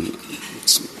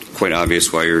 It's quite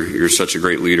obvious why you're such a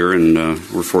great leader, and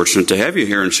we're fortunate to have you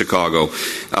here in Chicago.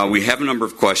 We have a number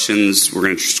of questions. We're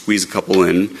going to squeeze a couple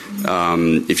in.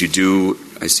 If you do,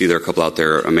 I see there are a couple out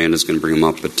there. Amanda's going to bring them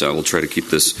up, but we'll try to keep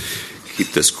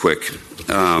this quick.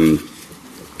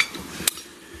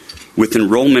 With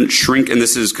enrollment and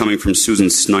this is coming from Susan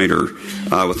Snyder,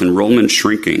 with enrollment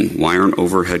shrinking, why aren't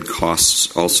overhead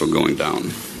costs also going down?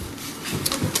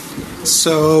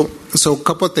 So a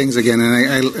couple of things again,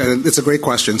 and it's a great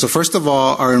question. So first of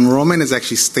all, our enrollment is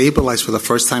actually stabilized for the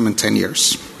first time in 10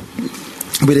 years.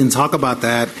 We didn't talk about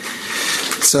that.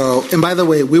 So, and by the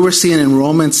way, we were seeing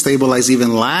enrollment stabilize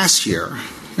even last year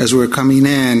as we were coming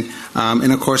in.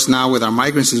 And of course, now with our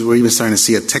migrants, we're even starting to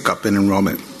see a tick up in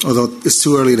enrollment, although it's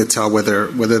too early to tell whether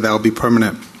that will be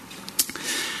permanent.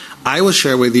 I will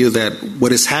share with you that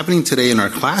what is happening today in our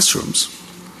classrooms,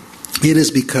 it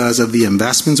is because of the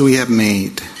investments we have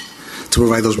made to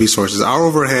provide those resources. Our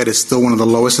overhead is still one of the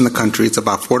lowest in the country. It's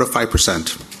about 4 to 5%.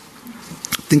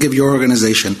 Think of your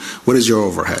organization. What is your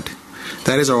overhead?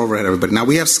 That is our overhead, everybody. Now,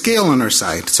 we have scale on our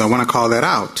side, so I want to call that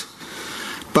out.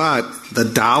 But the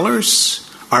dollars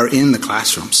are in the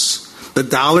classrooms. The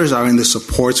dollars are in the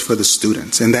supports for the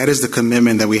students, and that is the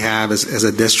commitment that we have as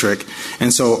a district.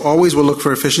 And so always we'll look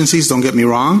for efficiencies, don't get me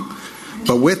wrong.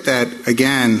 But with that,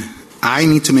 again, I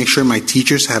need to make sure my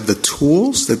teachers have the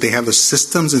tools, that they have the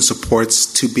systems and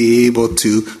supports to be able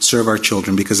to serve our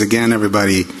children. Because again,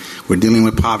 everybody, we're dealing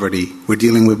with poverty, we're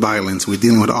dealing with violence, we're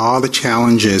dealing with all the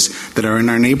challenges that are in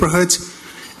our neighborhoods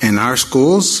and our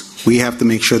schools. We have to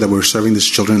make sure that we're serving these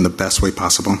children in the best way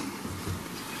possible.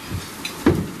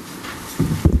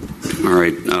 All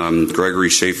right. Gregory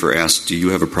Schaefer asked, do you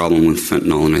have a problem with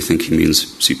fentanyl? And I think he means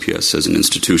CPS as an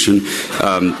institution.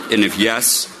 And if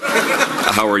yes,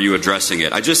 how are you addressing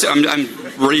it?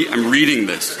 I'm reading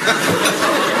this.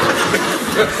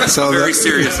 So very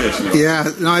serious issue.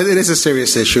 Yeah, no, it is a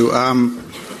serious issue.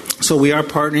 So we are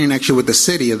partnering actually with the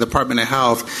city, the Department of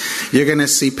Health. You're going to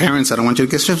see parents, I don't want you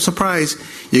to get surprised,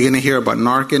 you're going to hear about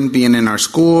Narcan being in our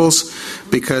schools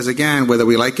because, again, whether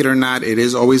we like it or not, it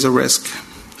is always a risk.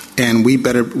 And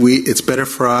it's better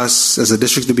for us as a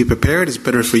district to be prepared. It's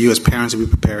better for you as parents to be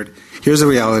prepared. Here's the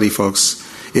reality, folks.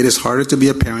 It is harder to be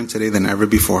a parent today than ever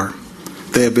before.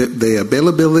 The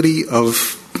availability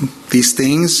of these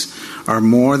things are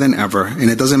more than ever. And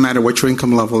it doesn't matter what your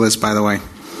income level is, by the way.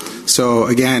 So,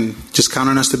 again, just count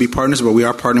on us to be partners, but we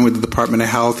are partnering with the Department of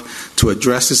Health to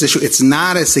address this issue. It's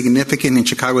not as significant in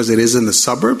Chicago as it is in the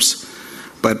suburbs,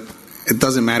 but it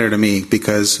doesn't matter to me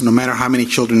because no matter how many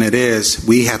children it is,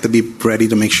 we have to be ready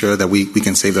to make sure that we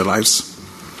can save their lives.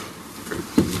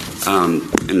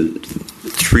 And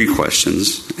 3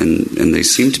 questions, and they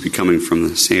seem to be coming from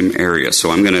the same area. So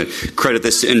I'm going to credit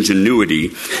this to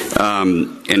ingenuity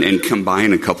and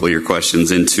combine a couple of your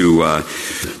questions into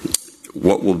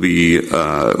what will be,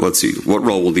 what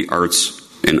role will the arts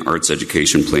and arts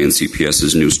education play in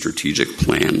CPS's new strategic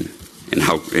plan? And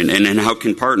how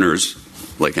can partners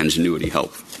like Ingenuity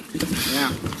help?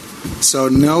 Yeah. So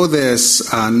know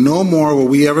this, no more will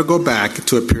we ever go back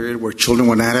to a period where children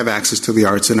will not have access to the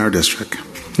arts in our district.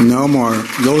 No more.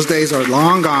 Those days are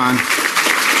long gone.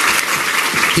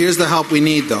 Here's the help we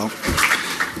need, though.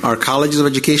 Our colleges of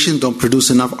education don't produce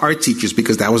enough art teachers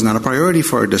because that was not a priority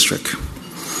for our district.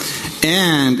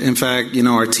 And, in fact,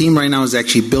 our team right now is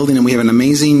actually building, and we have an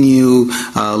amazing new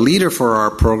leader for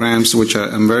our programs, which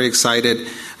I'm very excited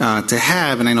to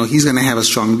have, and I know he's going to have a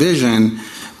strong vision,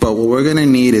 but what we're going to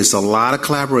need is a lot of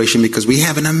collaboration because we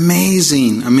have an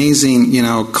amazing,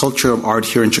 culture of art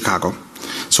here in Chicago.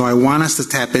 So I want us to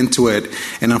tap into it,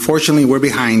 and unfortunately, we're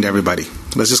behind everybody.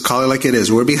 Let's just call it like it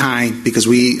is. We're behind because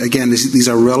these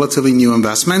are relatively new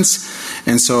investments,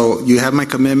 and so you have my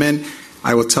commitment.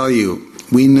 I will tell you,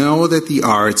 we know that the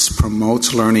arts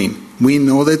promotes learning. We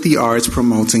know that the arts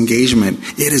promotes engagement.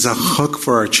 It is a hook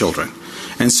for our children.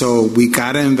 And so we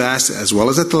got to invest as well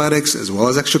as athletics, as well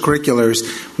as extracurriculars.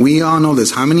 We all know this.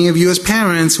 How many of you as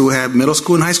parents who have middle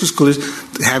school and high school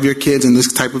schoolers have your kids in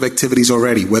this type of activities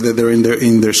already, whether they're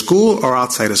in their school or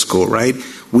outside of school, right?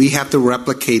 We have to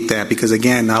replicate that because,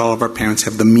 again, not all of our parents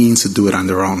have the means to do it on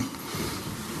their own.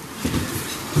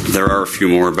 There are a few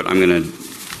more, but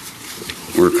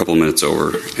we're a couple minutes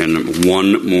over. And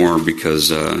one more because,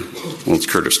 it's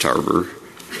Curtis Tarver.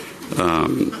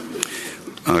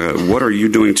 What are you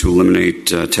doing to eliminate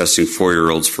testing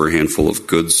 4-year-olds for a handful of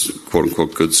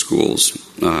quote-unquote, good schools?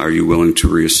 Are you willing to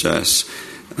reassess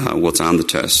what's on the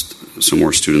test so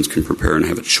more students can prepare and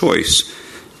have a choice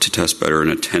to test better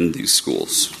and attend these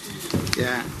schools?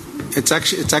 Yeah, it's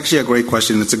actually a great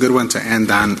question. It's a good one to end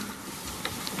on.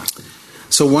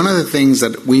 So one of the things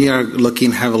that we are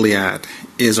looking heavily at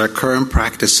is our current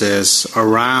practices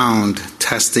around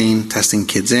testing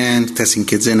kids in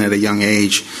at a young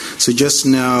age. So just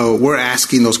know we're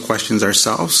asking those questions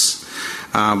ourselves.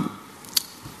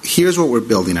 Here's what we're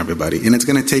building, everybody, and it's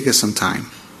going to take us some time.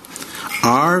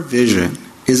 Our vision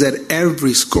is that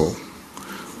every school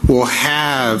will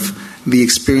have the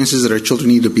experiences that our children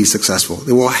need to be successful.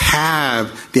 They will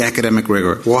have the academic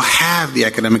rigor, will have the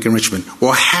academic enrichment,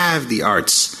 will have the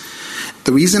arts.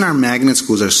 The reason our magnet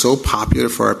schools are so popular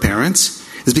for our parents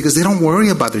is because they don't worry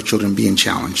about their children being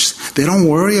challenged. They don't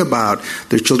worry about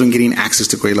their children getting access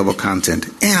to grade level content.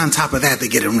 And on top of that, they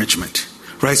get enrichment,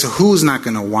 right? So who's not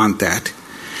going to want that?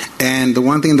 And the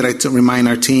one thing that I remind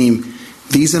our team,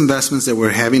 these investments that we're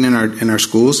having in our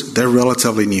schools, they're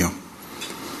relatively new.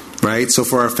 Right? So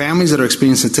for our families that are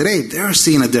experiencing it today, they're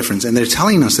seeing a difference, and they're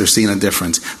telling us they're seeing a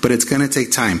difference. But it's going to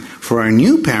take time. For our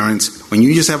new parents, when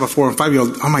you just have a 4 and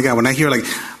 5-year-old, oh my God, when I hear I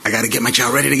got to get my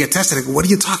child ready to get tested, I go, what are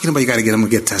you talking about? You got to get them to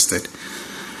get tested.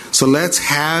 So let's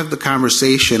have the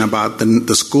conversation about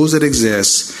the schools that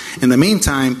exist. In the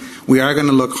meantime, we are going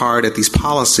to look hard at these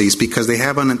policies because they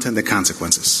have unintended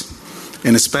consequences,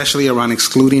 and especially around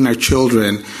excluding our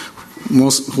children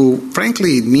who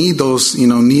frankly need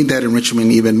that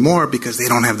enrichment even more because they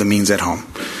don't have the means at home.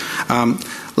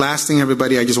 Last thing,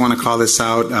 everybody, I just want to call this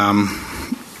out.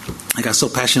 I got so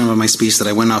passionate about my speech that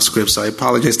I went off script, so I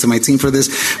apologize to my team for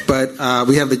this. But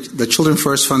we have the Children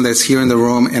First Fund that's here in the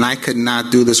room, and I could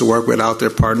not do this work without their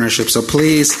partnership. So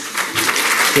please,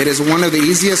 it is one of the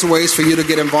easiest ways for you to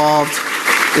get involved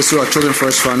is through our Children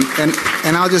First Fund.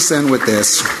 And I'll just end with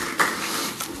this.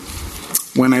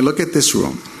 When I look at this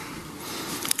room,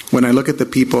 when I look at the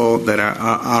people that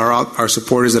are our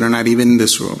supporters that are not even in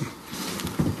this room,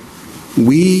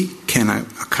 we can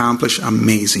accomplish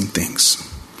amazing things.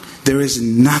 There is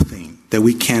nothing that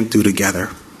we can't do together.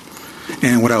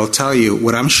 And what I will tell you,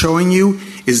 what I'm showing you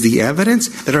is the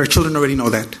evidence that our children already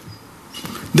know that.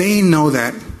 They know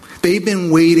that. They've been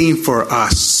waiting for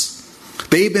us.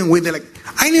 They've been waiting. Like,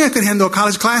 I knew I could handle a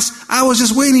college class. I was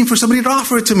just waiting for somebody to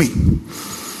offer it to me.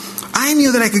 I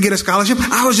knew that I could get a scholarship.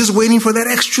 I was just waiting for that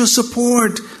extra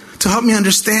support to help me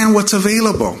understand what's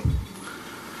available.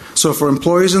 So for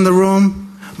employers in the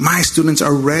room, my students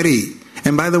are ready.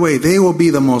 And by the way, they will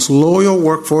be the most loyal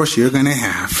workforce you're going to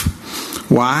have.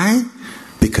 Why?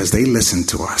 Because they listen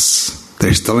to us.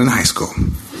 They're still in high school.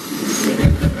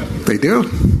 They do.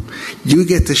 You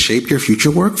get to shape your future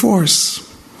workforce.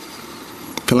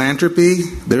 Philanthropy,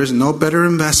 there's no better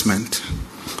investment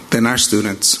than our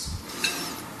students.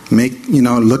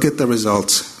 Look at the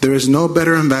results. There is no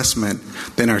better investment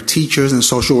than our teachers and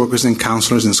social workers and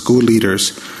counselors and school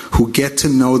leaders who get to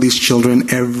know these children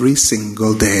every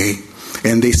single day.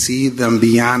 And they see them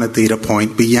beyond a data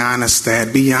point, beyond a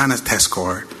stat, beyond a test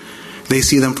score. They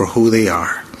see them for who they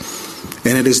are.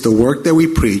 And it is the work that we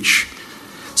preach.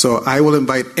 So I will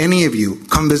invite any of you,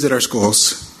 come visit our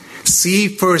schools. See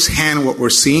firsthand what we're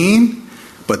seeing,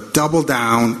 but double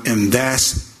down,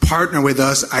 invest, partner with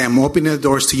us. I am opening the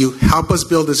doors to you. Help us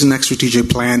build this next strategic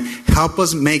plan. Help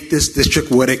us make this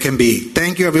district what it can be.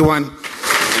 Thank you, everyone.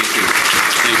 Thank you.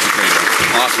 Thank you,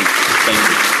 Pedro. Awesome.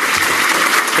 Thank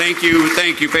you.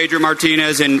 Thank you, Pedro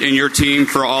Martinez and your team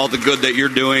for all the good that you're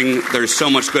doing. There's so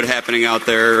much good happening out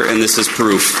there, and this is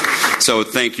proof. So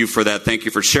thank you for that. Thank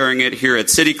you for sharing it here at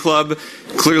City Club.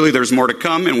 Clearly there's more to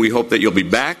come, and we hope that you'll be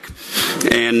back.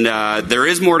 And there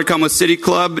is more to come with City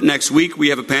Club. Next week we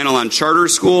have a panel on charter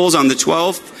schools on the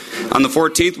 12th. On the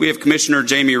 14th we have Commissioner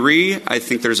Jamie Rhee. I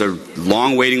think there's a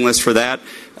long waiting list for that.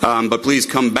 But please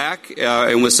come back,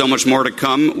 and with so much more to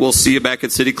come, we'll see you back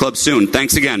at City Club soon.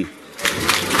 Thanks again.